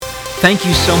Thank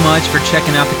you so much for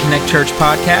checking out the Connect Church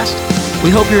podcast. We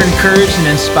hope you're encouraged and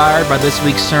inspired by this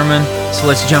week's sermon. So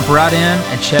let's jump right in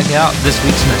and check out this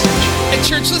week's message. Hey,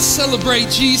 church, let's celebrate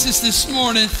Jesus this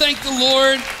morning. Thank the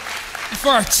Lord for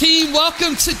our team.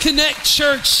 Welcome to Connect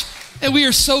Church. And we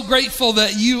are so grateful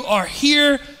that you are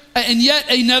here. And yet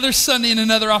another Sunday and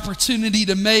another opportunity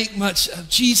to make much of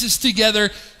Jesus together,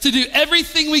 to do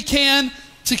everything we can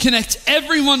to connect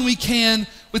everyone we can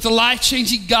with the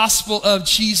life-changing gospel of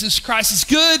Jesus Christ. It's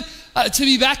good to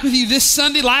be back with you this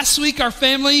Sunday. Last week, our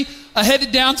family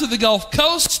headed down to the Gulf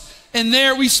Coast, and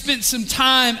there we spent some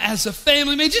time as a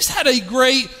family. Man, just had a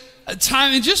great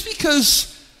time. And just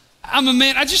because I'm a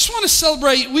man, I just want to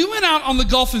celebrate. We went out on the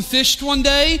Gulf and fished one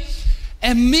day,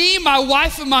 and me, my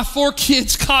wife, and my 4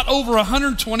 kids caught over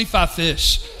 125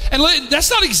 fish. And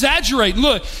that's not exaggerating.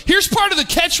 Look, here's part of the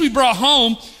catch we brought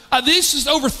home. This is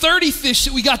over 30 fish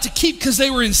that we got to keep because they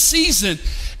were in season.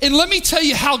 And let me tell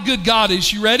you how good God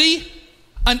is. You ready?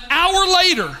 An hour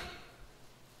later,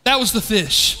 that was the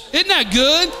fish. Isn't that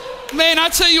good? Man, I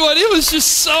tell you what, it was just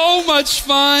so much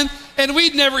fun. And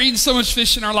we'd never eaten so much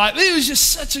fish in our life. It was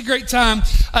just such a great time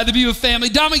to be with family.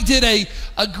 Dominic did a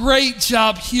great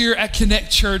job here at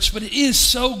Connect Church, but it is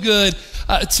so good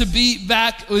to be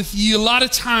back with you. A lot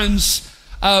of times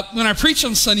when I preach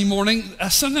on Sunday morning,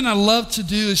 something I love to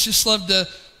do is just love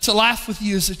to laugh with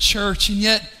you as a church. And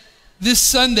yet this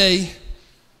Sunday,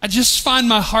 I just find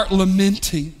my heart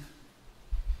lamenting,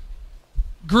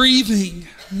 grieving,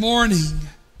 mourning,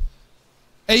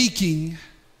 aching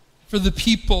for the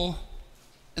people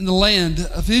in the land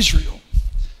of Israel.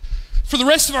 For the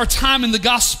rest of our time in the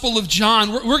Gospel of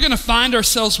John, we're going to find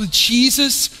ourselves with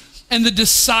Jesus and the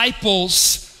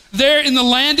disciples there in the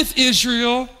land of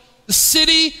Israel, the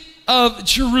city of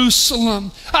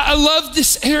Jerusalem. I love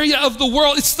this area of the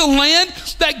world. It's the land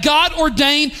that God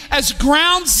ordained as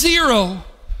ground zero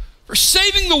for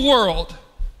saving the world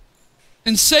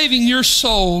and saving your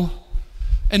soul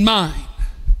and mine.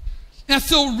 And I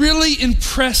feel really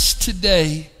impressed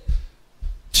today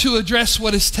to address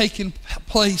what has taken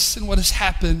place and what has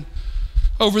happened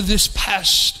over this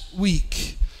past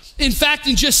week. In fact,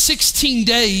 in just 16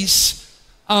 days,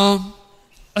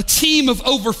 a team of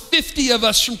over 50 of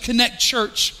us from Connect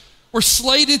Church were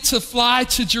slated to fly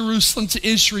to Jerusalem, to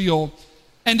Israel,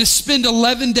 and to spend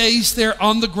 11 days there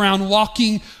on the ground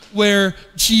walking where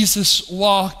Jesus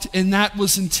walked. And that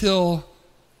was until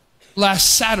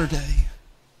last Saturday,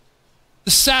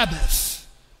 the Sabbath,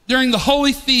 during the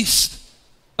holy feast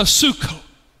of Sukkot,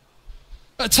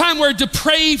 a time where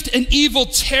depraved and evil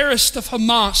terrorists of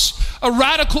Hamas, a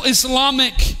radical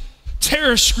Islamic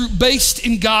terrorist group based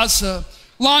in Gaza,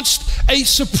 launched a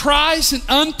surprise and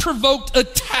unprovoked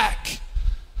attack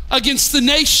against the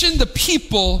nation, the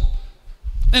people,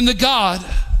 and the God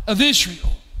of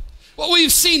Israel. What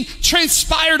we've seen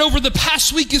transpired over the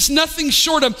past week is nothing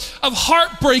short of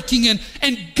heartbreaking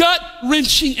and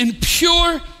gut-wrenching and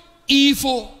pure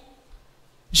evil.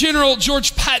 General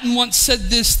George Patton once said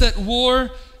this, that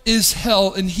war is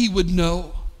hell and he would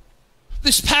know.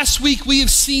 This past week we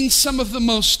have seen some of the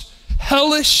most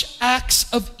hellish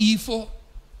acts of evil.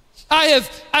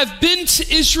 I've been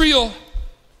to Israel.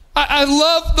 I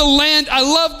love the land. I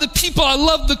love the people. I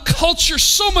love the culture.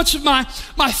 So much of my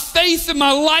faith and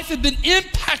my life have been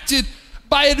impacted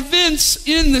by events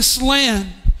in this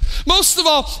land. Most of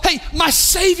all, hey, my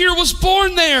Savior was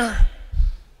born there.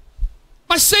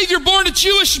 My Savior, born a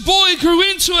Jewish boy, grew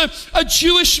into a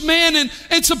Jewish man.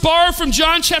 And to borrow from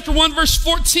John chapter 1, verse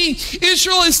 14,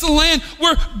 Israel is the land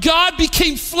where God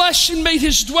became flesh and made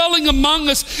his dwelling among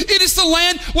us. It is the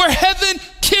land where heaven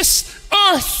kissed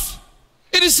earth.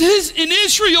 It is in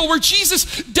Israel where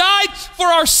Jesus died for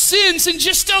our sins, and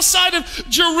just outside of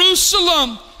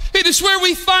Jerusalem, it is where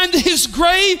we find that his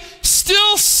grave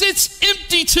still sits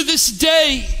empty to this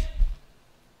day.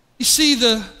 You see,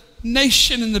 the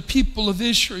nation and the people of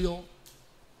Israel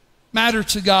matter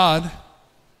to God,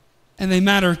 and they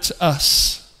matter to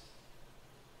us.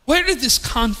 Where did this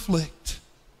conflict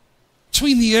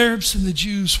between the Arabs and the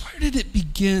Jews, where did it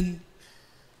begin?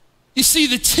 You see,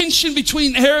 the tension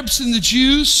between Arabs and the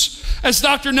Jews, as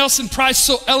Dr. Nelson Price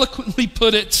so eloquently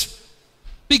put it,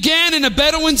 began in a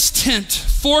Bedouin's tent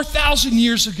 4,000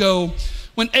 years ago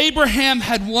when Abraham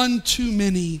had one too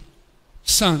many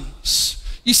sons.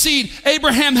 You see,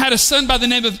 Abraham had a son by the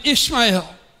name of Ishmael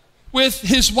with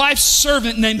his wife's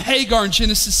servant named Hagar in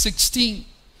Genesis 16.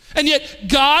 And yet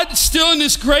God, still in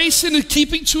his grace and in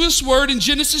keeping to his word in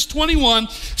Genesis 21,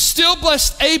 still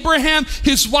blessed Abraham,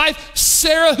 his wife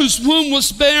Sarah, whose womb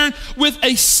was barren, with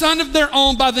a son of their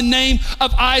own by the name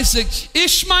of Isaac.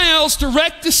 Ishmael's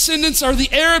direct descendants are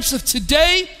the Arabs of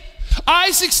today,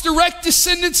 Isaac's direct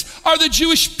descendants are the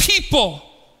Jewish people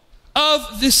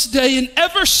of this day. And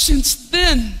ever since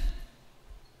then,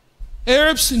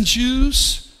 Arabs and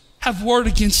Jews have warred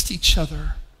against each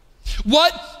other.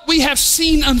 What we have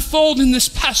seen unfold in this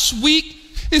past week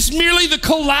is merely the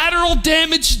collateral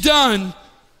damage done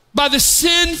by the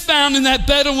sin found in that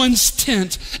Bedouin's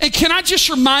tent. And can I just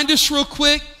remind us real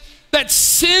quick that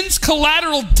sin's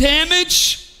collateral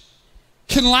damage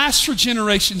can last for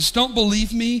generations. Don't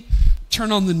believe me?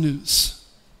 Turn on the news.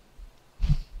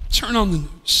 Turn on the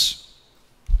news.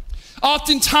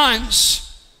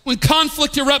 Oftentimes, when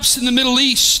conflict erupts in the Middle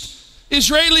East,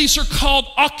 Israelis are called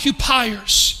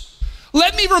occupiers.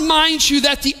 Let me remind you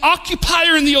that the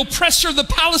occupier and the oppressor of the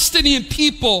Palestinian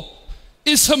people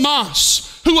is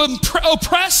Hamas, who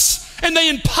oppress and they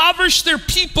impoverish their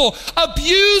people,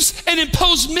 abuse and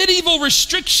impose medieval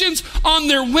restrictions on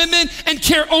their women, and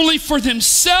care only for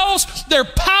themselves, their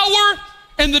power,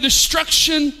 and the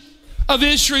destruction of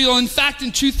Israel. In fact,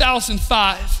 in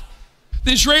 2005,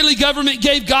 the Israeli government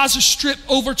gave Gaza Strip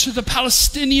over to the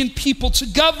Palestinian people to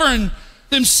govern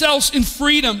themselves in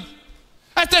freedom.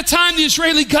 At that time, the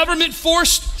Israeli government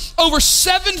forced over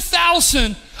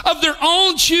 7,000 of their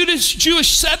own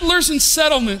Jewish settlers and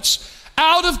settlements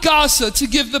out of Gaza to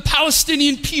give the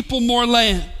Palestinian people more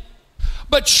land.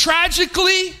 But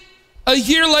tragically, a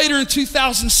year later in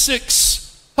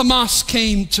 2006, Hamas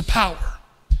came to power.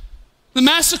 The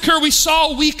massacre we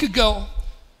saw a week ago,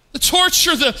 the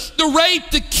torture, the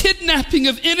rape, the kidnapping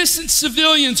of innocent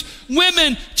civilians,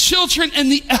 women, children,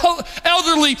 and the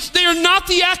elderly, they are not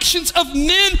the actions of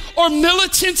men or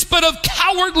militants, but of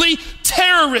cowardly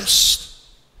terrorists.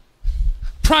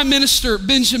 Prime Minister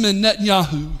Benjamin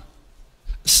Netanyahu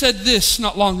said this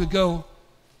not long ago,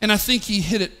 and I think he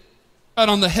hit it right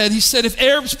on the head. He said, if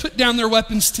Arabs put down their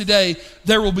weapons today,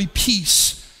 there will be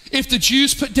peace. If the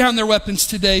Jews put down their weapons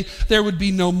today, there would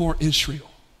be no more Israel.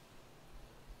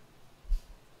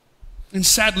 And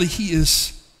sadly, he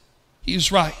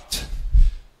is right.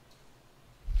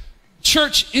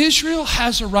 Church, Israel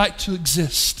has a right to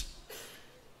exist.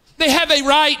 They have a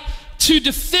right to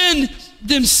defend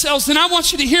themselves. And I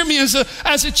want you to hear me as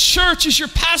a church, as your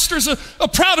pastor, as a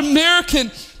proud American,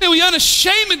 that we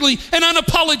unashamedly and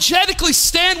unapologetically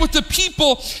stand with the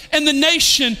people and the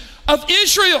nation of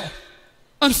Israel.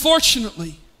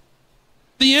 Unfortunately,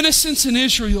 the innocents in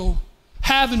Israel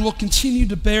have and will continue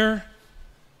to bear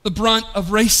the brunt of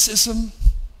racism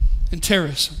and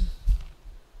terrorism.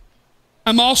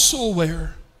 I'm also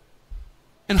aware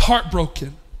and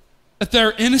heartbroken that there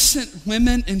are innocent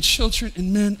women and children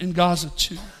and men in Gaza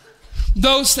too.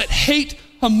 Those that hate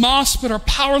Hamas but are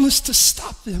powerless to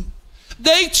stop them.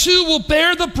 They too will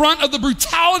bear the brunt of the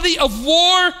brutality of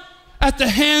war at the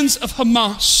hands of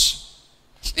Hamas.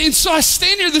 And so I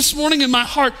stand here this morning and my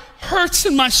heart hurts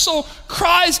and my soul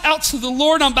cries out to the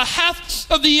Lord on behalf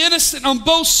of the innocent on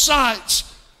both sides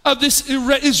of this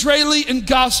Israeli and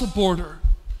Gaza border.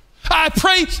 I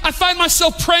find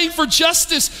myself praying for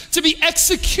justice to be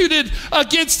executed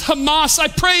against Hamas. I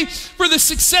pray for the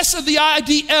success of the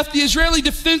IDF, the Israeli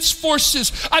Defense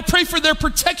Forces. I pray for their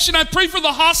protection. I pray for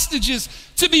the hostages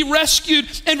to be rescued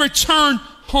and returned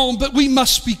home. But we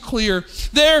must be clear.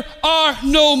 There are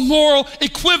no moral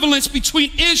equivalents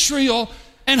between Israel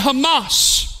and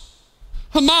Hamas.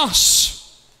 Hamas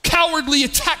cowardly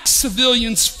attacks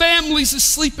civilians, families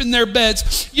asleep in their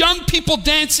beds, young people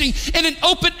dancing in an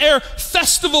open-air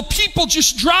festival, people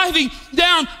just driving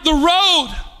down the road,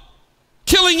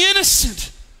 killing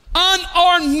innocent,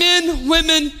 unarmed men,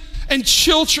 women, and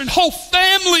children, whole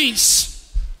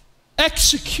families,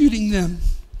 executing them,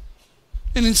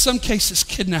 and in some cases,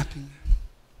 kidnapping them.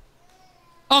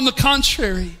 On the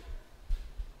contrary,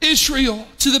 Israel,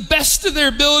 to the best of their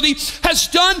ability, has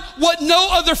done what no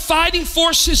other fighting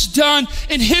force has done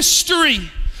in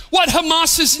history, what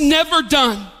Hamas has never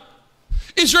done.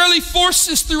 Israeli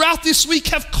forces throughout this week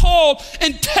have called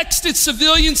and texted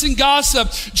civilians in Gaza,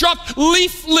 dropped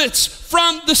leaflets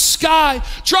from the sky,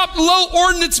 dropped low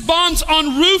ordnance bombs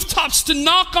on rooftops to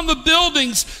knock on the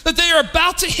buildings that they are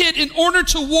about to hit in order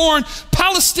to warn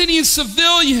Palestinian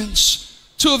civilians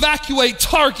to evacuate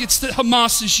targets that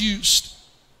Hamas has used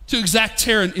to exact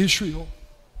terror in Israel.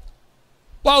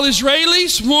 While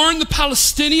Israelis warn the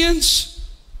Palestinians,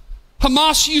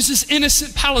 Hamas uses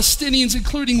innocent Palestinians,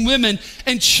 including women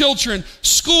and children,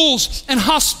 schools and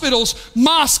hospitals,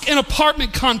 mosques and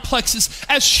apartment complexes,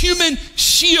 as human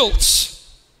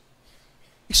shields,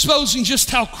 exposing just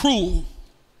how cruel,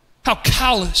 how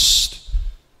calloused,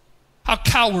 how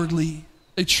cowardly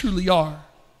they truly are.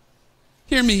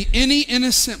 Hear me, any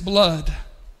innocent blood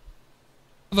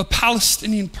of a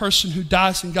Palestinian person who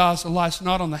dies in Gaza lies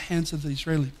not on the hands of the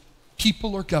Israeli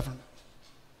people or government,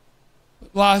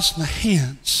 but lies in the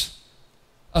hands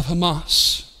of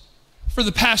Hamas. For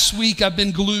the past week, I've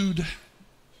been glued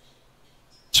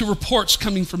to reports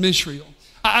coming from Israel.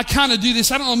 I kind of do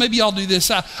this. I don't know, maybe I'll do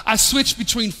this. I switch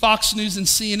between Fox News and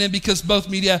CNN because both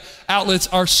media outlets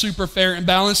are super fair and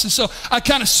balanced. And so I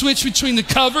kind of switch between the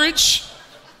coverage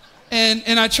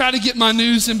and I try to get my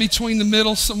news in between the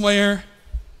middle somewhere.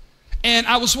 And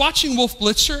I was watching Wolf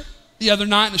Blitzer the other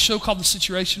night in a show called The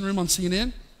Situation Room on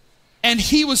CNN. And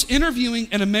he was interviewing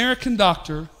an American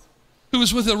doctor who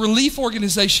was with a relief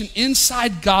organization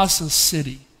inside Gaza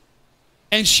City.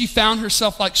 And she found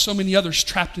herself, like so many others,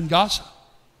 trapped in Gaza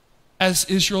as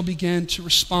Israel began to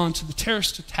respond to the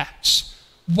terrorist attacks.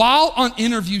 While on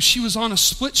interview, she was on a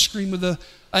split screen with a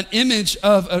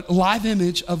live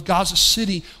image of Gaza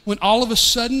City, when all of a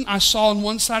sudden I saw on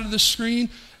one side of the screen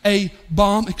a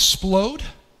bomb explode.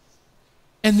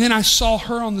 And then I saw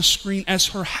her on the screen as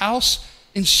her house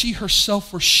and she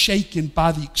herself were shaken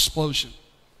by the explosion.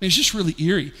 It was just really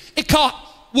eerie. It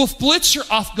caught Wolf Blitzer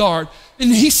off guard. And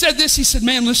he said this, he said,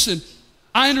 man, listen,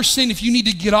 I understand if you need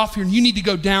to get off here and you need to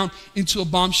go down into a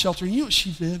bomb shelter. And you know what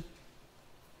she did?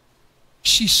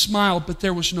 She smiled, but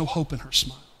there was no hope in her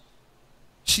smile.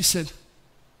 She said,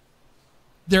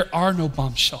 there are no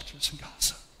bomb shelters in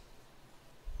Gaza.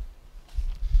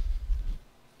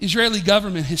 The Israeli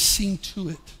government has seen to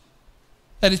it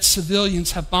that its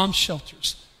civilians have bomb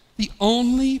shelters. The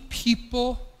only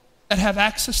people that have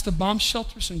access to bomb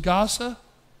shelters in Gaza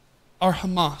are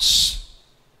Hamas.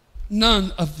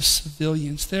 None of the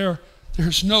civilians.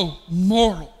 There's no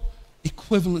moral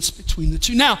equivalence between the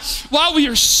two. Now, while we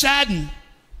are saddened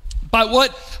by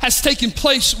what has taken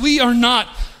place, we are not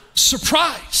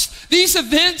surprised. These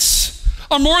events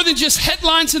are more than just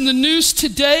headlines in the news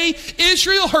today.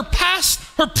 Israel, her past,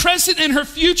 her present, and her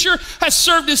future has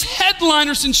served as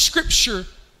headliners in Scripture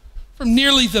from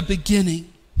nearly the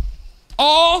beginning.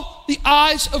 All the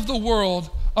eyes of the world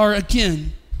are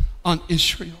again on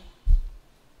Israel.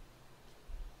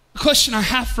 The question I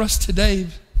have for us today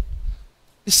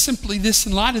is simply this: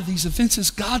 in light of these events,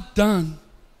 is God done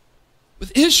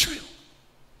with Israel?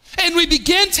 And we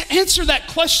begin to answer that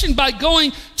question by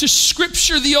going to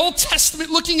Scripture, the Old Testament,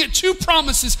 looking at two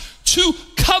promises, two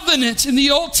covenants in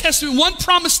the Old Testament. One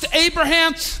promise to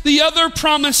Abraham, the other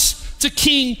promise to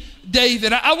King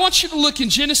David. I want you to look in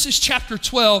Genesis chapter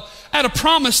 12 at a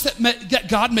promise that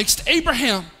God makes to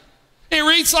Abraham. It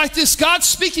reads like this: God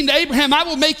speaking to Abraham, I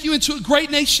will make you into a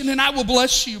great nation and I will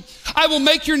bless you. I will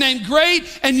make your name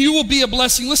great and you will be a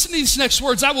blessing. Listen to these next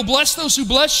words. I will bless those who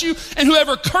bless you, and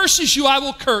whoever curses you, I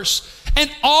will curse. And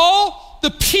all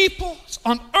the peoples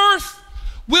on earth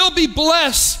will be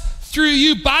blessed through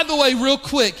you. By the way, real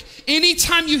quick,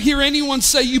 anytime you hear anyone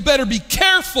say you better be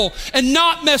careful and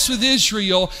not mess with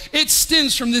Israel, it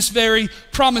stems from this very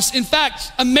promise. In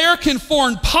fact, American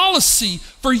foreign policy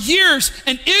for years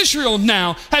and Israel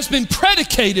now has been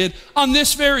predicated on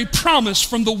this very promise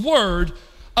from the Word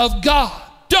of God.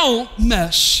 Don't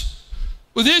mess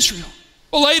with Israel.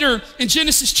 Well, later in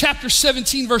Genesis chapter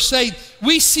 17, verse 8,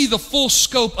 we see the full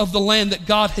scope of the land that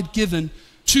God had given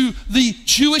to the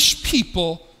Jewish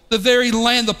people, the very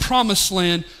land, the promised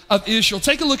land of Israel.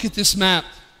 Take a look at this map.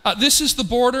 This is the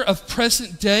border of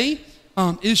present day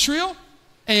Israel.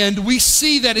 And we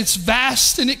see that it's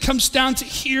vast and it comes down to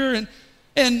here.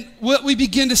 And what we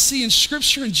begin to see in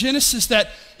Scripture in Genesis,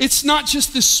 that it's not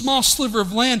just this small sliver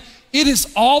of land, it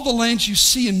is all the land you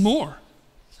see and more.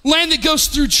 Land that goes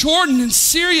through Jordan and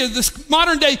Syria, this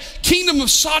modern day kingdom of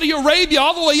Saudi Arabia,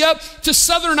 all the way up to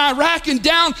southern Iraq and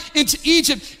down into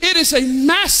Egypt. It is a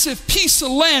massive piece of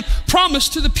land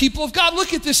promised to the people of God.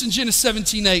 Look at this in Genesis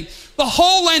 17:8. The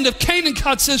whole land of Canaan,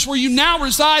 God says, where you now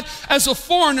reside as a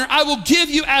foreigner, I will give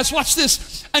you as, watch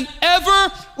this, an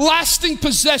everlasting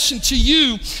possession to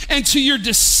you and to your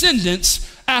descendants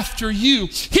after you.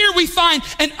 Here we find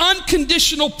an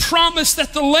unconditional promise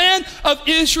that the land of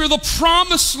Israel, the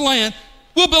promised land,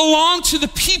 will belong to the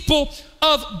people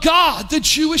of God, the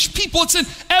Jewish people. It's an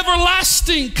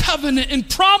everlasting covenant and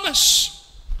promise.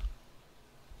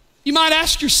 You might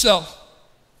ask yourself,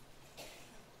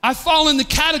 I fall in the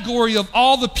category of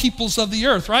all the peoples of the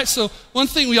earth, right? So one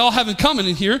thing we all have in common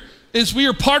in here is we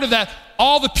are part of that,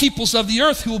 all the peoples of the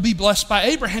earth who will be blessed by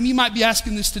Abraham. You might be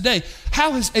asking this today: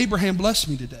 how has Abraham blessed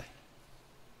me today?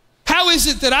 How is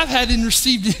it that I've had and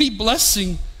received any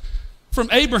blessing from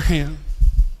Abraham?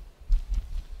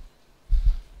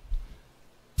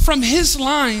 From his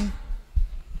line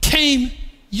came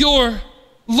your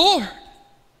Lord.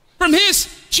 From his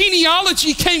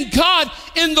genealogy came God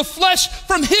in the flesh.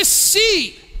 From his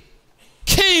seed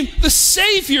came the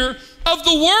Savior of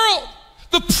the world.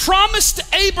 The promise to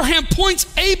Abraham points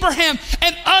Abraham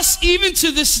and us even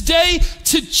to this day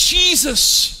to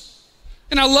Jesus.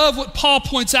 And I love what Paul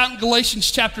points out in Galatians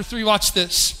chapter 3. Watch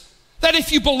this. That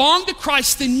if you belong to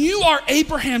Christ, then you are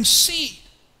Abraham's seed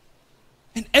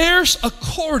and heirs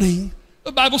according,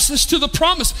 the Bible says, to the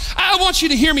promise. I want you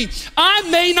to hear me. I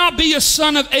may not be a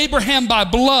son of Abraham by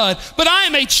blood, but I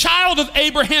am a child of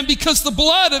Abraham because the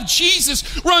blood of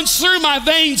Jesus runs through my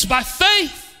veins by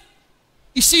faith.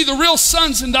 You see, the real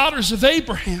sons and daughters of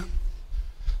Abraham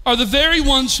are the very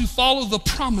ones who follow the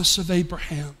promise of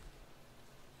Abraham,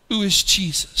 who is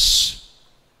Jesus.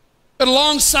 But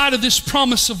alongside of this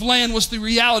promise of land was the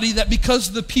reality that because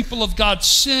of the people of God's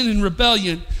sin and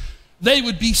rebellion, they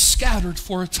would be scattered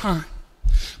for a time.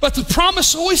 But the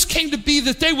promise always came to be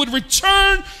that they would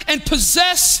return and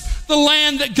possess the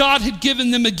land that God had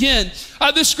given them again.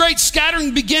 This great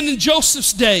scattering began in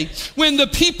Joseph's day when the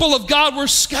people of God were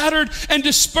scattered and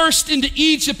dispersed into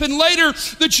Egypt. And later,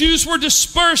 the Jews were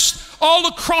dispersed all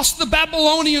across the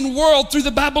Babylonian world through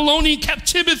the Babylonian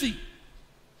captivity.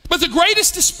 But the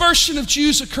greatest dispersion of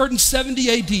Jews occurred in 70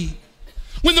 AD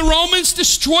when the Romans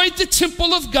destroyed the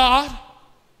temple of God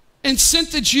and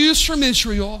sent the Jews from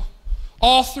Israel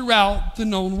all throughout the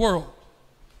known world.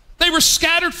 They were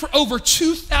scattered for over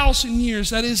 2,000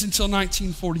 years, that is until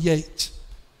 1948,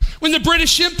 when the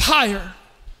British Empire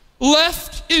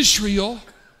left Israel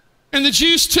and the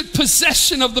Jews took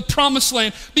possession of the Promised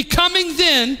Land, becoming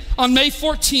then, on May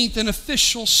 14th, an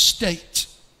official state.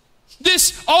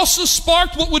 This also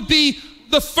sparked what would be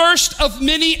the first of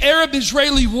many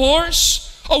Arab-Israeli wars,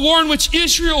 a war in which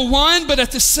Israel won, but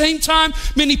at the same time,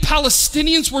 many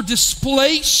Palestinians were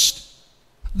displaced.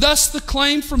 Thus, the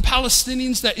claim from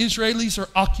Palestinians that Israelis are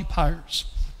occupiers.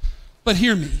 But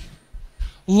hear me.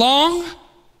 Long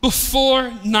before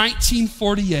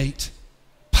 1948,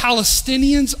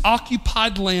 Palestinians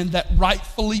occupied land that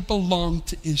rightfully belonged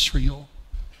to Israel,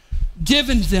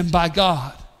 given them by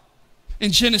God.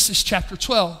 In Genesis chapter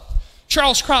 12,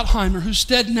 Charles Krautheimer, who's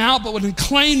dead now, but an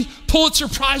acclaimed Pulitzer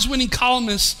Prize-winning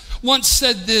columnist, once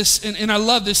said this, and I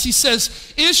love this. He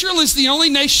says, Israel is the only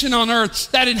nation on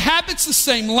earth that inhabits the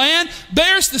same land,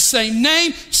 bears the same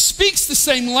name, speaks the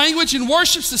same language, and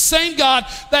worships the same God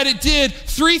that it did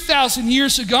 3,000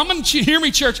 years ago. I'm going to hear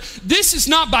me, church. This is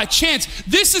not by chance.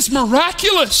 This is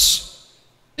miraculous.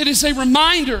 It is a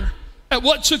reminder at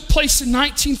what took place in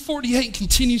 1948 and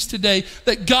continues today,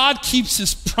 that God keeps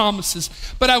his promises.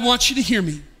 But I want you to hear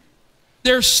me.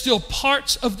 There's still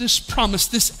parts of this promise,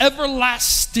 this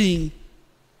everlasting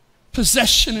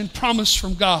possession and promise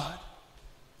from God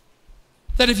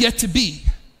that have yet to be,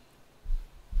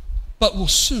 but will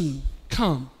soon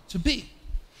come to be.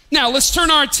 Now, let's turn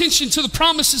our attention to the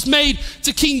promises made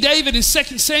to King David in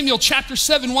 2 Samuel chapter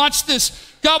 7. Watch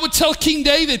this. God would tell King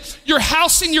David, your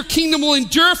house and your kingdom will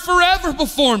endure forever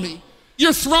before me.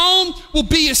 Your throne will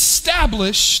be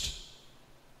established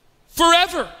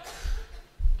forever.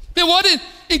 Man, what an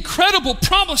incredible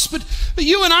promise. But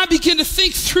you and I begin to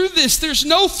think through this. There's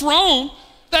no throne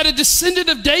that a descendant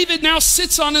of David now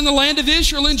sits on in the land of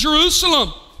Israel in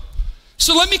Jerusalem.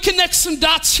 So let me connect some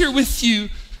dots here with you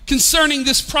concerning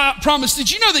this promise.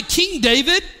 Did you know that King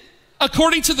David,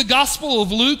 according to the Gospel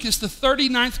of Luke, is the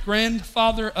 39th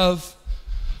grandfather of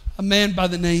a man by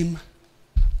the name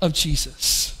of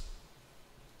Jesus?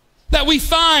 That we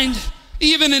find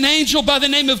even an angel by the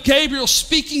name of Gabriel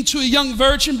speaking to a young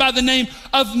virgin by the name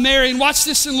of Mary. And watch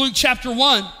this in Luke chapter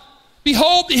 1.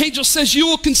 Behold, the angel says, you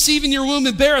will conceive in your womb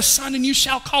and bear a son, and you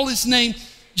shall call his name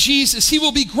Jesus. He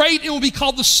will be great and will be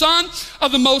called the Son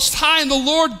of the Most High, and the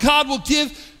Lord God will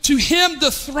give to him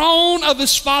the throne of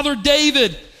his father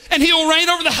David. And he will reign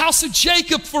over the house of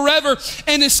Jacob forever,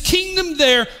 and his kingdom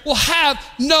there will have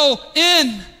no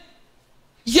end.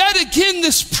 Yet again,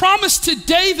 this promise to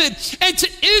David and to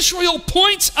Israel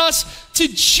points us to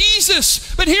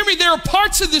Jesus. But hear me, there are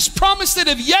parts of this promise that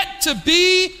have yet to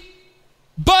be,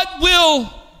 but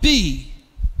will be,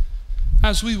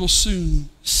 as we will soon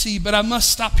see. But I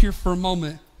must stop here for a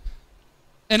moment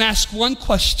and ask one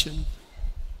question.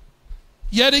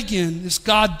 Yet again, is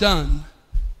God done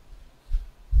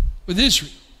with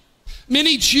Israel?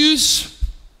 Many Jews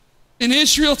in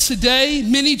Israel today,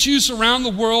 many Jews around the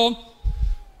world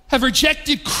have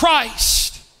rejected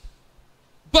Christ,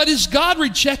 but has God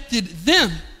rejected them?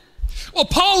 Well,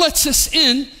 Paul lets us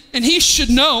in, and he should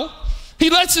know. He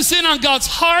lets us in on God's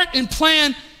heart and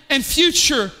plan and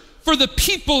future for the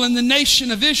people in the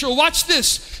nation of Israel. Watch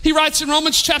this. He writes in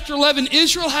Romans chapter 11,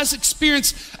 Israel has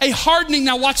experienced a hardening,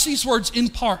 now watch these words, in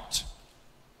part,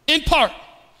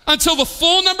 until the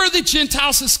full number of the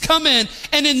Gentiles has come in.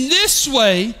 And in this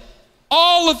way,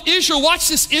 all of Israel, watch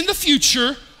this, in the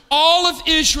future, all of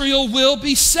Israel will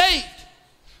be saved.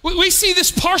 We see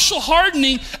this partial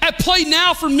hardening at play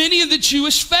now for many of the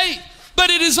Jewish faith,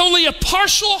 but it is only a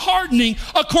partial hardening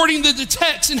according to the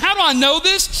text. And how do I know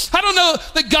this? How do I know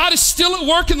that God is still at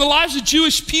work in the lives of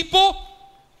Jewish people?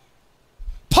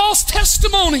 Paul's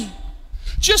testimony.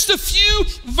 Just a few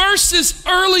verses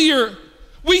earlier,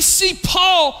 we see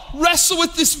Paul wrestle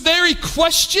with this very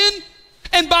question,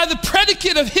 and by the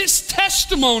predicate of his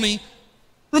testimony,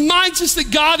 reminds us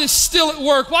that God is still at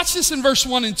work. Watch this in verse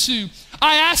 1 and 2.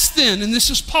 I asked then, and this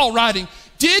is Paul writing,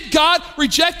 did God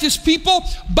reject his people?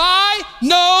 By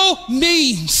no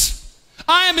means.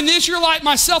 I am an Israelite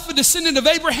myself, a descendant of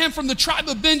Abraham from the tribe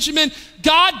of Benjamin.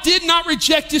 God did not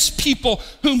reject his people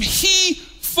whom he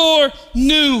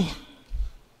foreknew.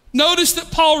 Notice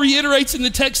that Paul reiterates in the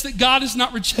text that God has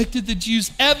not rejected the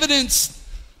Jews, evidenced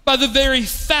by the very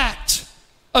fact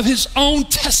of his own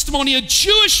testimony, a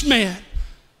Jewish man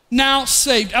now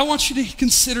saved. I want you to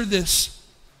consider this,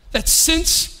 that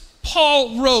since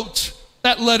Paul wrote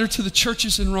that letter to the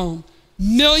churches in Rome,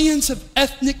 millions of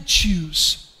ethnic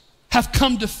Jews have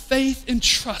come to faith and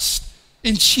trust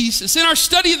in Jesus. In our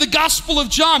study of the Gospel of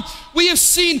John, we have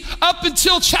seen up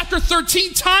until chapter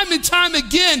 13, time and time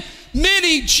again,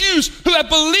 many Jews who have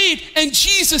believed in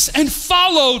Jesus and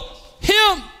followed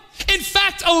him. In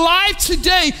fact, alive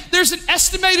today, there's an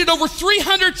estimated over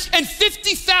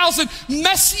 350,000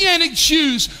 Messianic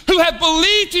Jews who have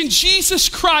believed in Jesus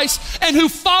Christ and who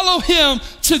follow him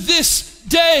to this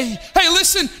day. Hey,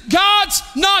 listen, God's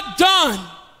not done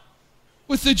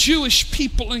with the Jewish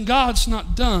people, and God's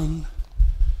not done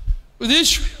with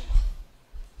Israel.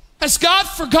 Has God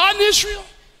forgotten Israel?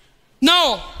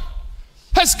 No.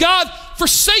 Has God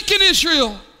forsaken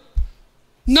Israel?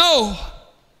 No.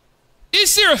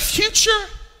 Is there a future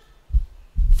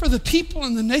for the people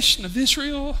in the nation of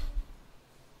Israel?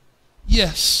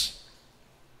 Yes.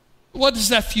 What does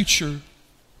that future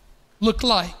look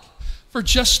like? For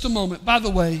just a moment, by the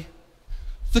way,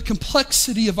 the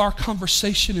complexity of our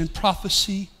conversation and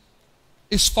prophecy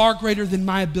is far greater than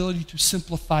my ability to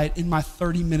simplify it in my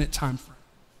 30-minute time frame.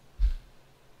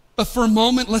 But for a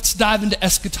moment, let's dive into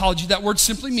eschatology. That word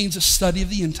simply means a study of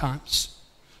the end times.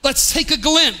 Let's take a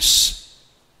glimpse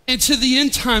into the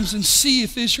end times and see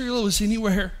if Israel is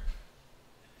anywhere,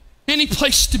 any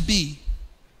place to be,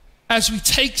 as we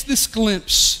take this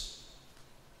glimpse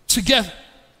together.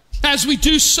 As we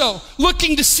do so,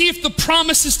 looking to see if the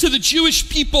promises to the Jewish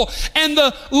people and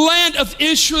the land of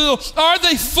Israel, are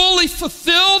they fully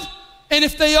fulfilled? And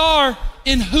if they are,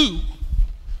 in who?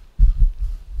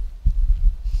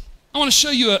 I want to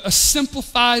show you a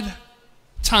simplified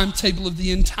timetable of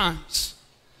the end times.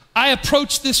 I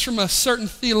approach this from a certain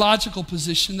theological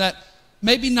position that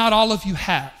maybe not all of you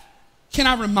have. Can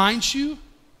I remind you?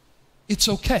 It's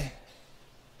okay.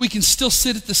 We can still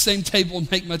sit at the same table and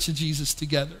make much of Jesus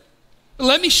together. But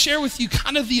let me share with you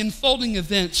kind of the unfolding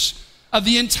events of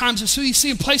the end times. And so you see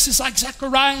in places like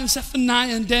Zechariah and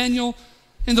Zephaniah and Daniel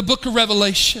in the book of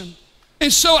Revelation.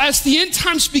 And so as the end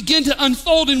times begin to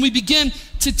unfold and we begin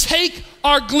to take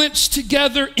our glimpse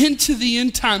together into the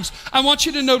end times, I want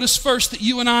you to notice first that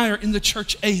you and I are in the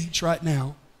church age right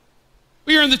now.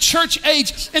 We are in the church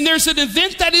age, and there's an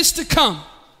event that is to come.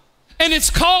 And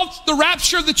it's called the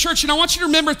rapture of the church. And I want you to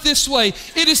remember it this way.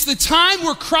 It is the time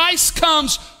where Christ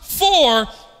comes for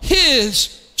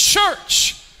his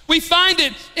church. We find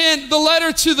it in the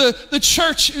letter to the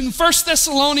church in 1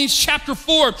 Thessalonians chapter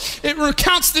 4. It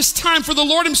recounts this time, for the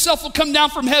Lord himself will come down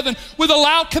from heaven with a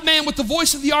loud command, with the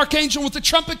voice of the archangel, with the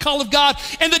trumpet call of God,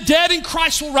 and the dead in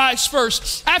Christ will rise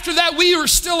first. After that, we who are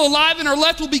still alive and are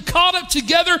left will be caught up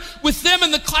together with them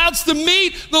in the clouds to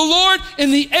meet the Lord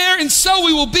in the air, and so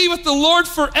we will be with the Lord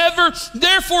forever.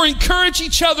 Therefore, encourage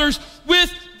each other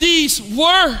with these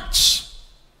words.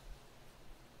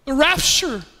 The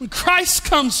rapture, when Christ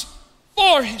comes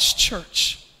for his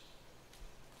church,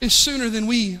 is sooner than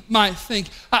we might think.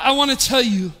 I want to tell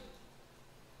you,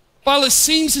 while it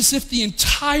seems as if the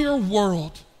entire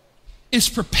world is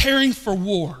preparing for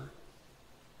war,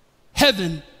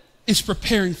 heaven is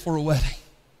preparing for a wedding.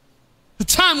 The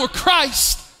time where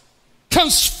Christ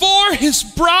comes for his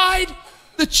bride,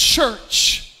 the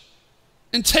church,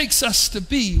 and takes us to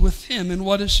be with him in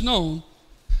what is known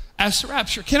as the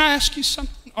rapture. Can I ask you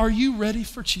something? Are you ready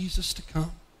for Jesus to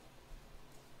come?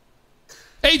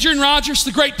 Adrian Rogers,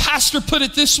 the great pastor, put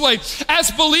it this way: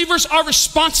 as believers, our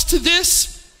response to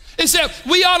this is that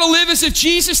we ought to live as if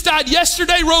Jesus died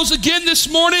yesterday, rose again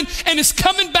this morning, and is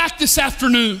coming back this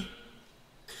afternoon.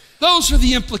 Those are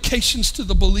the implications to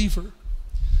the believer.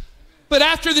 But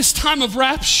after this time of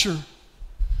rapture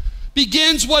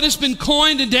begins what has been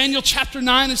coined in Daniel chapter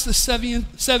 9 as the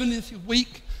 70th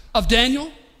week of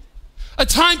Daniel, a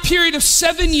time period of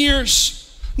 7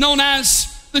 years known as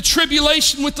the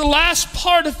tribulation, with the last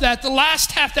part of that, the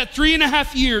last half, that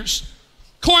 3.5 years,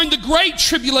 coined the Great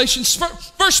Tribulation,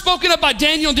 first spoken of by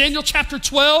Daniel, Daniel chapter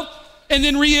 12, and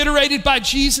then reiterated by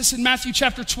Jesus in Matthew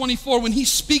chapter 24 when he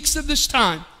speaks of this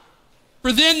time.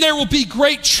 For then there will be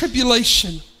great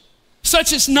tribulation,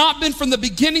 such as not been from the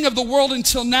beginning of the world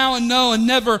until now, and no, and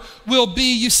never will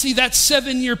be. You see, that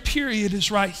 7-year period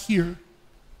is right here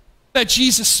that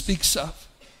Jesus speaks of.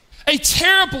 A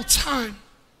terrible time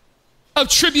of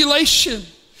tribulation.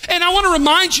 And I want to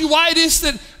remind you why it is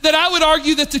that I would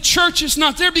argue that the church is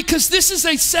not there, because this is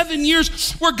a 7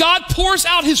 years where God pours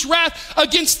out his wrath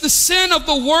against the sin of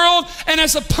the world and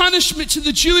as a punishment to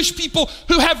the Jewish people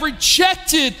who have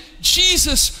rejected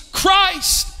Jesus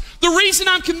Christ. The reason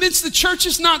I'm convinced the church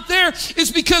is not there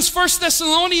is because 1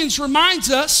 Thessalonians reminds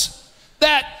us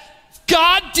that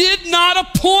God did not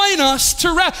appoint us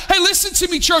to wrath. Hey, listen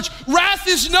to me, church. Wrath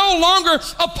is no longer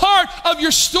a part of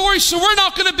your story, so we're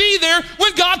not going to be there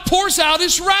when God pours out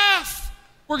his wrath.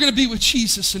 We're going to be with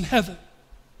Jesus in heaven.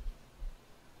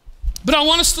 But I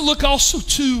want us to look also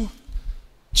to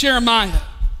Jeremiah.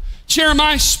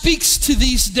 Jeremiah speaks to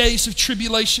these days of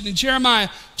tribulation. In Jeremiah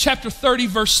chapter 30,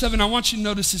 verse 7, I want you to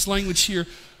notice his language here.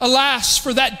 Alas,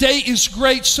 for that day is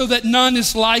great, so that none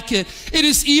is like it. It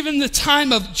is even the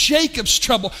time of Jacob's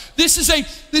trouble. This is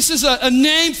a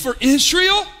name for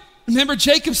Israel. Remember,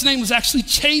 Jacob's name was actually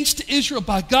changed to Israel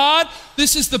by God.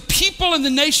 This is the people and the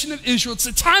nation of Israel. It's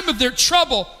the time of their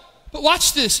trouble. But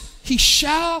watch this. He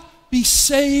shall be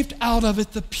saved out of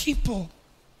it. The people,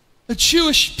 the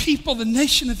Jewish people, the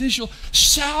nation of Israel,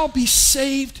 shall be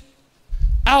saved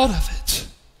out of it.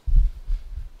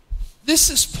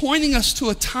 This is pointing us to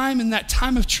a time in that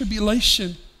time of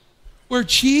tribulation where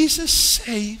Jesus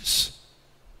saves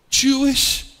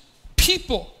Jewish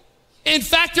people. In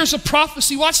fact, there's a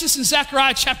prophecy. Watch this in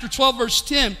Zechariah chapter 12, verse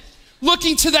 10.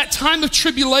 Looking to that time of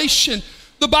tribulation,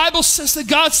 the Bible says that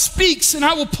God speaks, and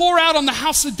I will pour out on the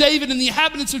house of David and the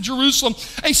inhabitants of Jerusalem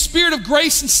a spirit of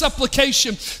grace and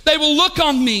supplication. They will look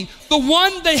on me, the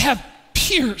one they have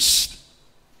pierced.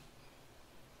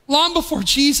 Long before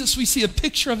Jesus, we see a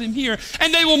picture of him here.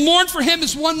 And they will mourn for him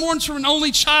as one mourns for an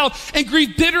only child, and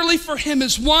grieve bitterly for him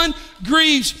as one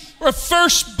grieves for a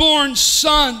firstborn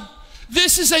son.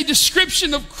 This is a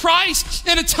description of Christ,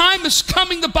 and a time is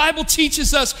coming, the Bible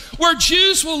teaches us, where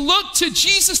Jews will look to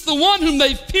Jesus, the one whom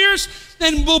they've pierced,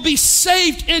 and will be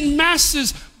saved in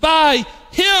masses by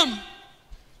him.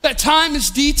 That time is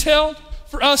detailed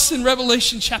for us in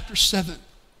Revelation chapter 7.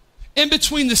 In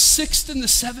between the 6th and the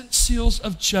 7th seals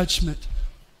of judgment,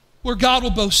 where God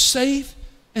will both save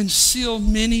and seal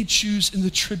many Jews in the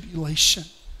tribulation.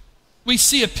 We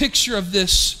see a picture of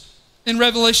this in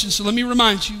Revelation. So let me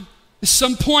remind you, at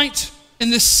some point in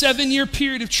this 7-year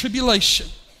period of tribulation,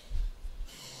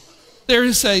 there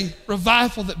is a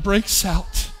revival that breaks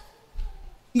out.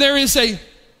 There is a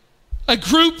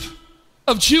group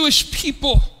of Jewish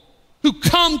people who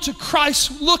come to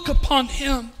Christ, look upon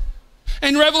him.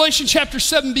 And Revelation chapter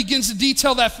 7 begins to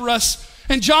detail that for us.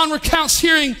 And John recounts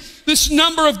hearing this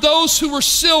number of those who were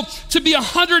sealed to be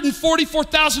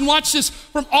 144,000, watch this,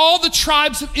 from all the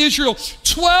tribes of Israel,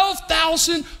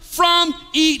 12,000 from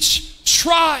each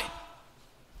tribe.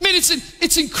 I mean,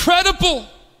 it's incredible.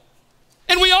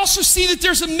 And we also see that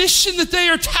there's a mission that they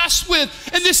are tasked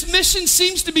with. And this mission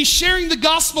seems to be sharing the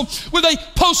gospel with a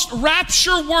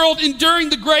post-rapture world enduring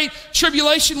the great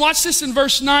tribulation. Watch this in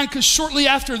verse 9, because shortly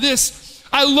after this,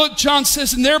 I looked, John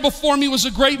says, and there before me was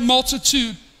a great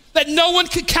multitude that no one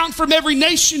could count, from every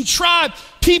nation, tribe,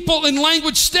 people, and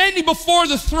language, standing before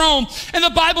the throne. And the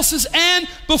Bible says, and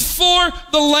before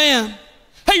the Lamb.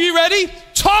 Hey, you ready?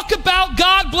 Talk about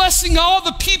God blessing all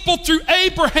the people through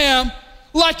Abraham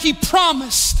like he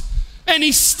promised, and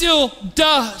he still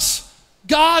does.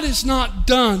 God is not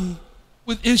done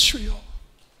with Israel.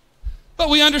 But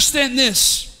we understand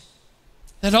this,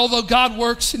 that although God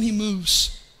works and he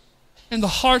moves in the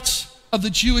hearts of the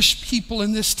Jewish people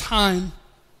in this time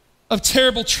of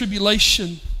terrible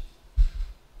tribulation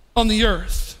on the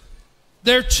earth,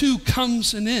 there too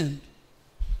comes an end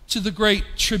to the great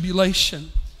tribulation.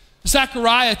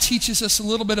 Zechariah teaches us a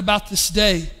little bit about this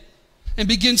day and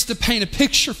begins to paint a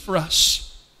picture for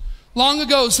us. Long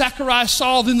ago, Zechariah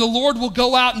saw, then the Lord will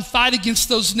go out and fight against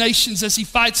those nations as he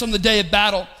fights on the day of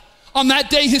battle. On that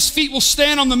day, his feet will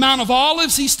stand on the Mount of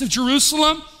Olives east of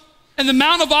Jerusalem, and the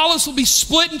Mount of Olives will be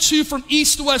split in two from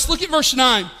east to west. Look at verse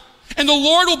 9. And the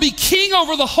Lord will be king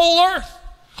over the whole earth.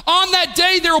 On that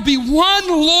day, there will be one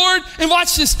Lord, and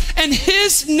watch this, and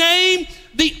his name,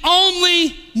 the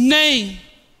only name.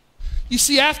 You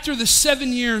see, after the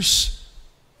 7 years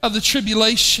of the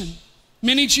tribulation.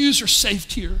 Many Jews are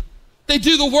saved here. They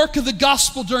do the work of the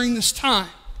gospel during this time.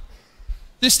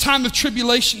 This time of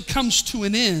tribulation comes to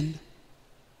an end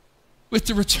with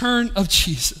the return of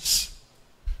Jesus.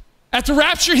 At the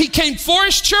rapture, he came for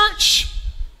his church.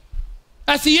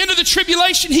 At the end of the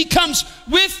tribulation, he comes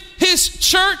with his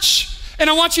church. And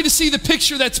I want you to see the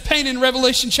picture that's painted in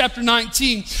Revelation chapter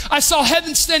 19. I saw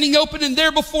heaven standing open, and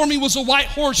there before me was a white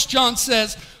horse, John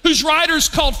says, whose rider is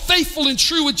called Faithful and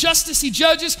True. With justice he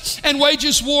judges and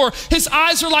wages war. His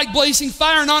eyes are like blazing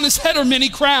fire, and on his head are many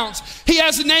crowns. He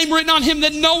has a name written on him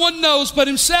that no one knows but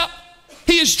himself.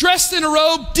 He is dressed in a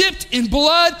robe dipped in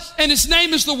blood, and his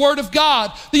name is the Word of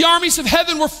God. The armies of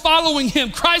heaven were following him.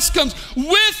 Christ comes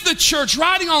with the church,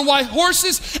 riding on white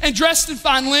horses and dressed in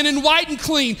fine linen, white and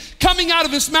clean. Coming out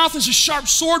of his mouth is a sharp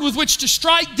sword with which to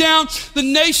strike down the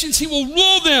nations. He will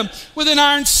rule them with an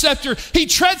iron scepter. He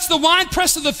treads the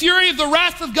winepress of the fury of the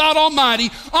wrath of God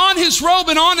Almighty. On his robe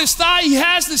and on his thigh he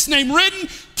has this name written,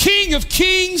 King of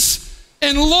Kings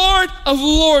and Lord of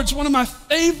Lords. One of my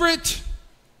favorite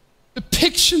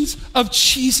depictions of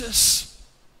Jesus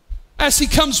as he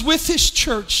comes with his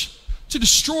church to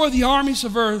destroy the armies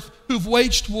of earth who've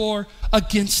waged war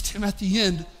against him at the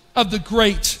end of the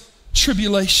great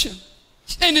tribulation.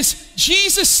 And as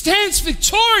Jesus stands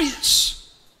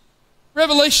victorious,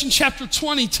 Revelation chapter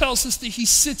 20 tells us that he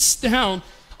sits down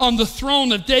on the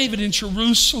throne of David in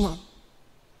Jerusalem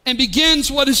and begins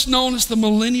what is known as the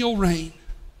millennial reign.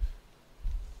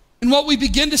 And what we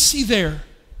begin to see there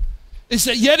is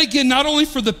that yet again, not only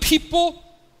for the people,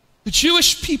 the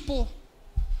Jewish people,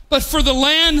 but for the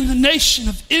land and the nation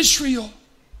of Israel,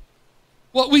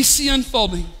 what we see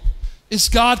unfolding is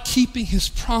God keeping his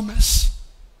promise.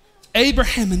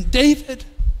 Abraham and David,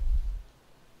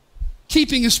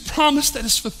 keeping his promise that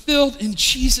is fulfilled in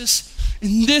Jesus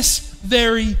in this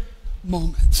very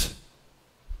moment.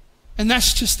 And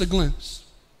that's just a glimpse.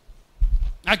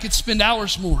 I could spend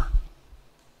hours more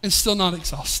and still not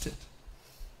exhausted.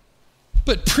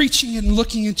 But preaching and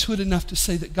looking into it enough to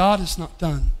say that God is not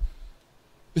done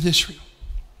with Israel.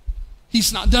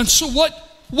 He's not done. So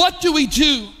what do we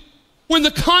do when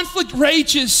the conflict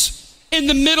rages in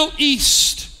the Middle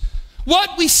East?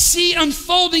 What we see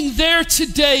unfolding there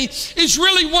today is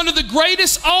really one of the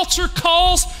greatest altar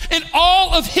calls in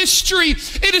all of history.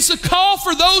 It is a call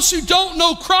for those who don't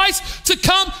know Christ to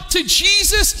come to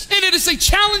Jesus, and it is a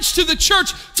challenge to the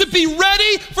church to be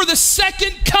ready for the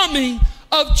second coming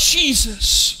of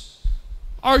Jesus.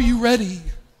 Are you ready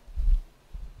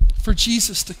for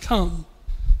Jesus to come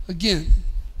again?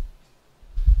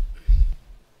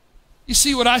 You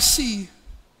see, what I see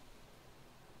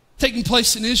taking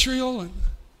place in Israel and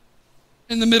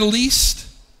in the Middle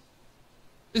East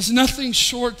is nothing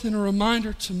short than a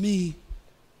reminder to me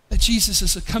that Jesus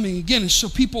is coming again. And so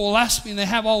people will ask me, and they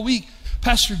have all week,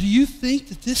 Pastor, do you think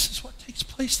that this is what takes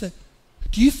place?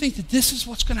 Do you think that this is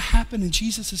what's going to happen and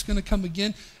Jesus is going to come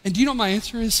again? And do you know what my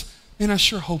answer is? And I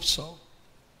sure hope so.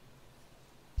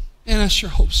 And I sure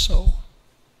hope so.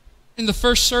 In the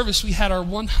first service, we had our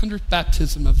 100th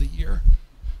baptism of the year.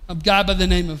 A guy by the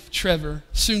name of Trevor.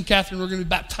 Soon, Catherine, we're going to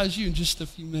baptize you in just a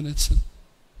few minutes. And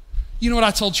you know what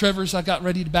I told Trevor as I got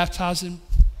ready to baptize him?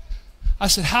 I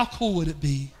said, how cool would it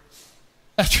be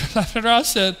after I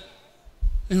said,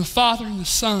 in the Father and the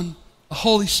Son, the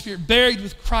Holy Spirit, buried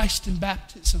with Christ in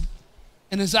baptism.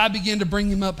 And as I began to bring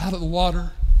him up out of the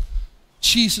water,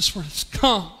 Jesus was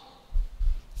come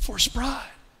for his bride.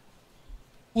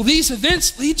 Will these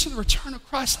events lead to the return of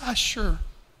Christ? I sure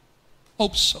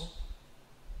hope so.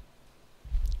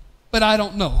 But I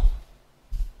don't know.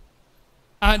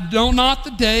 I know not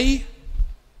the day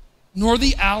nor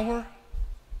the hour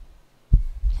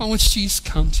on which Jesus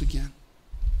comes again.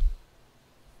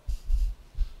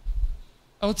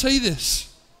 I will tell you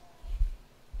this.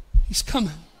 He's coming.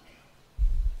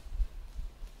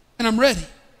 And I'm ready.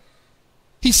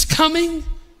 He's coming,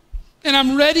 and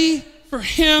I'm ready for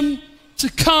him to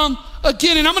come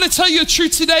again. And I'm going to tell you a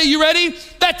truth today. You ready?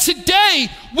 That today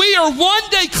we are one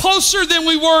day closer than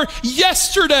we were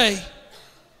yesterday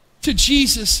to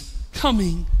Jesus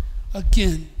coming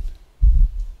again.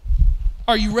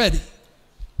 Are you ready?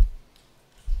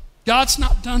 God's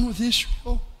not done with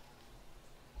Israel.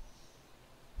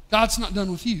 God's not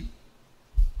done with you.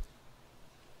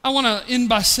 I want to end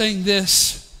by saying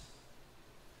this,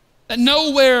 that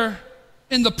nowhere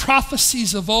in the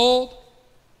prophecies of old,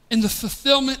 in the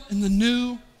fulfillment in the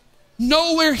new,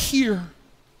 nowhere here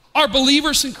are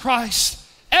believers in Christ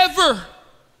ever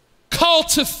called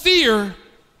to fear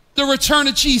the return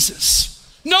of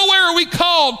Jesus. Nowhere are we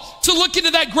called to look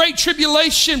into that great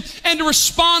tribulation and to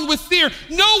respond with fear.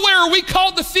 Nowhere are we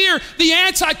called to fear the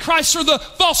Antichrist or the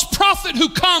false prophet who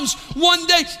comes one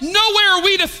day. Nowhere are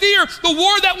we to fear the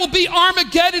war that will be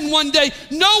Armageddon one day.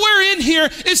 Nowhere in here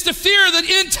is to fear the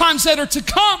end times that are to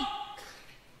come.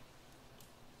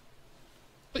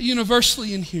 But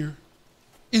universally in here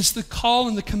is the call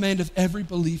and the command of every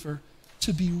believer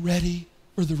to be ready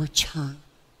for the return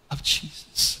of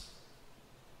Jesus.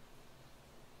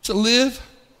 To live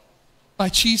by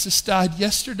Jesus died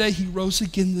yesterday, he rose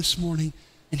again this morning,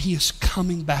 and he is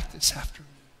coming back this afternoon.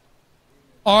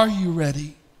 Are you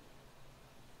ready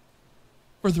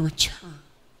for the return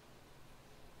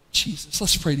of Jesus?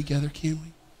 Let's pray together, can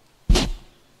we?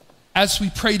 As we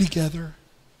pray together,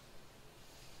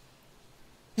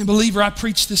 and believer, I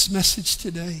preached this message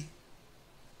today.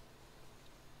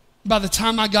 By the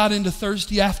time I got into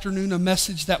Thursday afternoon, a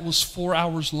message that was 4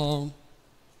 hours long.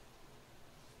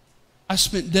 I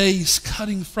spent days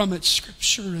cutting from it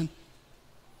scripture and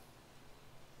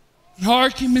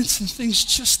arguments and things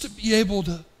just to be able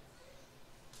to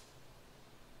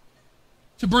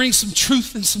bring some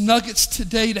truth and some nuggets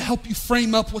today to help you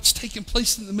frame up what's taking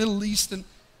place in the Middle East. And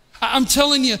I'm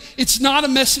telling you, it's not a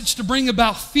message to bring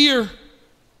about fear,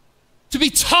 to be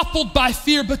toppled by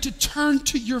fear, but to turn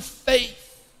to your faith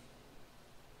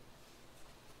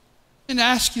and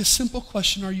ask you a simple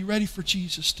question. Are you ready for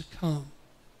Jesus to come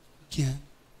again?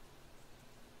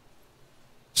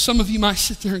 Some of you might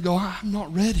sit there and go, I'm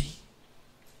not ready.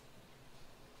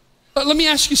 But let me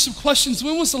ask you some questions.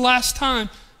 When was the last time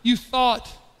you thought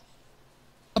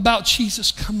about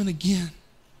Jesus coming again?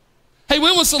 Hey,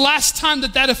 when was the last time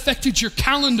that affected your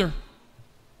calendar?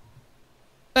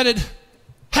 That it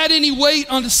had any weight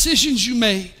on decisions you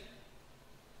made?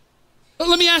 But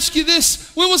let me ask you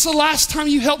this. When was the last time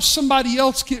you helped somebody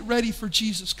else get ready for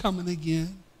Jesus coming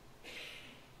again?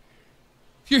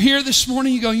 If you're here this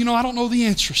morning, you go, I don't know the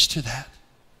answers to that.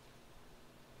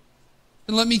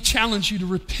 And let me challenge you to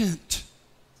repent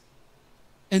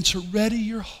and to ready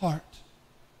your heart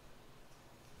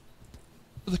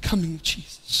for the coming of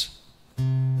Jesus.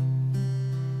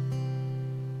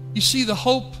 You see, the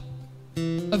hope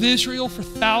of Israel for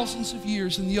thousands of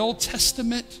years in the Old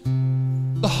Testament,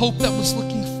 the hope that was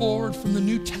looking forward from the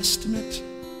New Testament,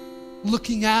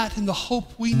 looking at, and the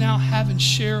hope we now have and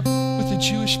share with the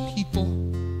Jewish people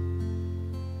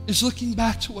is looking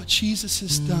back to what Jesus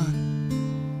has done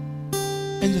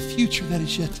and the future that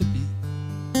is yet to be.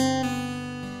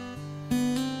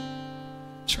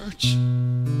 Church,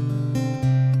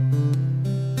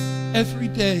 every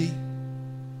day,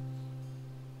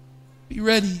 be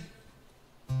ready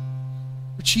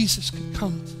for Jesus could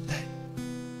come today.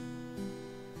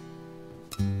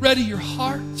 Ready your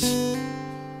hearts.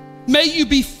 May you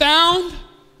be found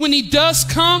when he does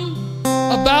come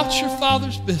about your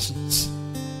Father's business.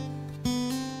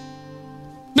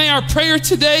 May our prayer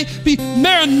today be,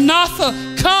 Maranatha,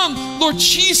 come, Lord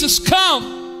Jesus,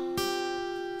 come.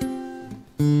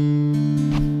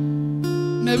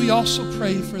 May we also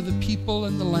pray for the people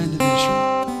in the land of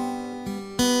Israel.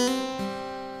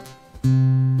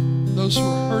 Those who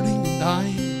are hurting and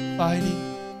dying and fighting.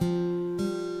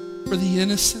 For the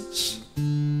innocents to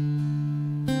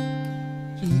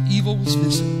whom evil was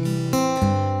visited.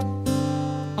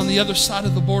 On the other side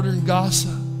of the border in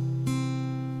Gaza,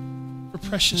 for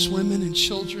precious women and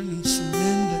children and some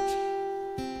men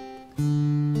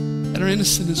that are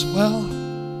innocent as well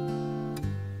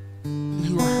and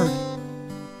who are hurting.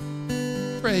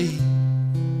 Pray,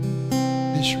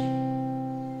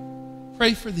 Israel.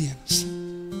 Pray for the innocent.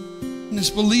 And as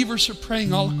believers are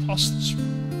praying all across this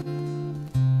room,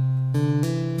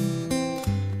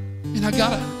 and I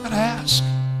gotta ask,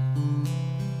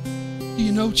 do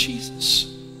you know Jesus?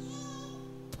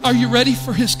 Are you ready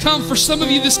for his come? For some of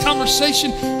you, this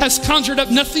conversation has conjured up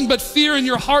nothing but fear in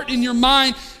your heart and your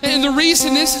mind. And the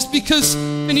reason is because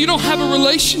you don't have a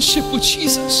relationship with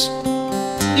Jesus.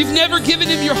 You've never given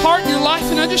him your heart and your life.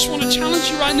 And I just want to challenge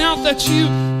you right now, if that's you,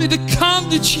 to come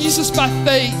to Jesus by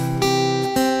faith.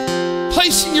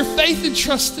 Placing your faith and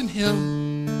trust in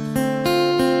him.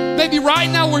 Maybe right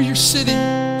now where you're sitting,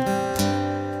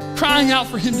 crying out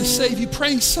for him to save you,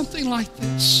 praying something like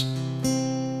this.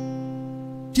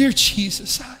 Dear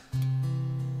Jesus,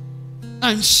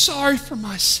 I'm sorry for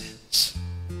my sins.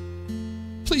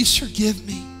 Please forgive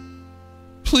me.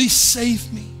 Please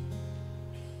save me.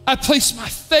 I place my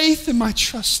faith and my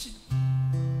trust in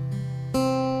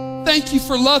you. Thank you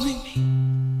for loving me.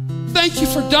 Thank you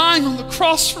for dying on the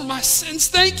cross for my sins.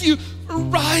 Thank you for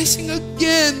rising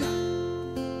again.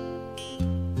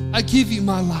 I give you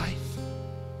my life.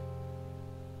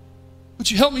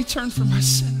 Would you help me turn from my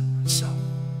sin and myself?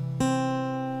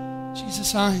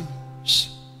 Jesus, I'm yours.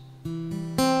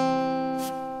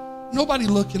 Nobody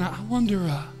looking. I wonder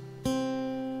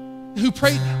who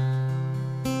prayed that.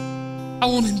 I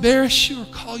won't embarrass you or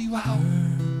call you out.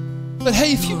 But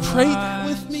hey, if you prayed that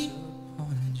with me,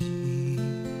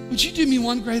 would you do me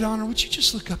one great honor? Would you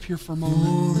just look up here for a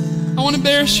moment? I won't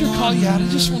embarrass you or call you out. I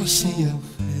just want to see you.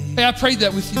 Hey, I prayed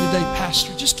that with you today,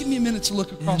 Pastor. Just give me a minute to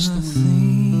look across the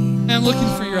room. Man, I'm looking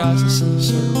for your eyes. I see you,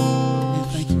 sir. Man,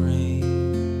 thank you.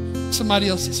 Somebody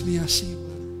else, it's me. I see you.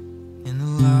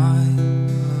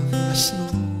 I see you.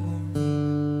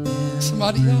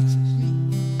 Somebody else, it's me.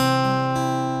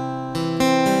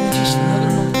 Just another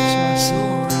moment,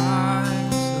 sir. I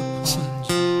see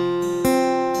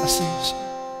you. I see you, sir.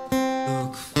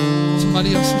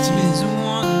 Somebody else, it's me.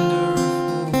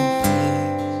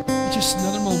 Just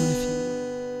another moment, if you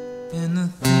will.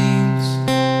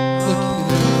 Look at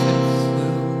their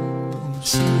face.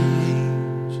 See you.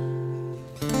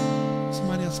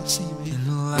 Somebody else, I see you, man.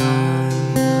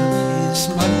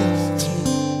 Somebody else, it's me.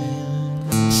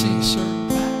 I see you, sir.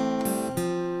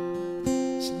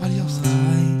 Somebody else, I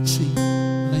see you.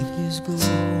 Thank you.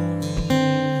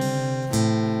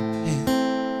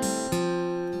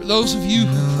 Man. For those of you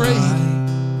who prayed,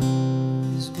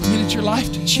 committed your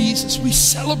life to Jesus, we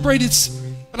celebrate it.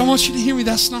 But I want you to hear me,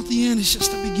 that's not the end. It's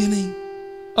just the beginning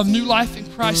of new life in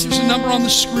Christ. There's a number on the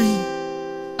screen.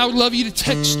 I would love you to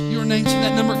text your name to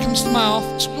that number. It comes to my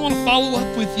office. We want to follow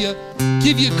up with you,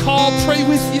 give you a call, pray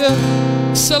with you,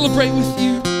 celebrate with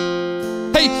you.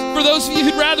 Hey, for those of you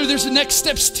who'd rather, there's a Next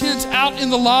Steps tent out in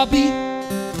the lobby.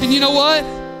 And you know what?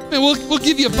 Man, we'll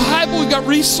give you a Bible. We've got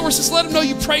resources. Let them know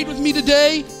you prayed with me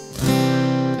today.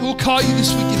 And we'll call you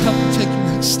this week and help you take your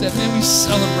next step. Man, we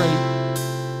celebrate.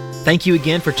 Thank you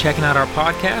again for checking out our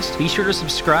podcast. Be sure to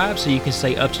subscribe so you can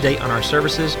stay up to date on our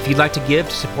services. If you'd like to give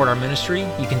to support our ministry,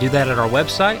 you can do that at our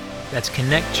website. That's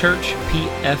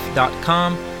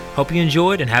connectchurchpf.com. Hope you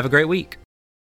enjoyed and have a great week.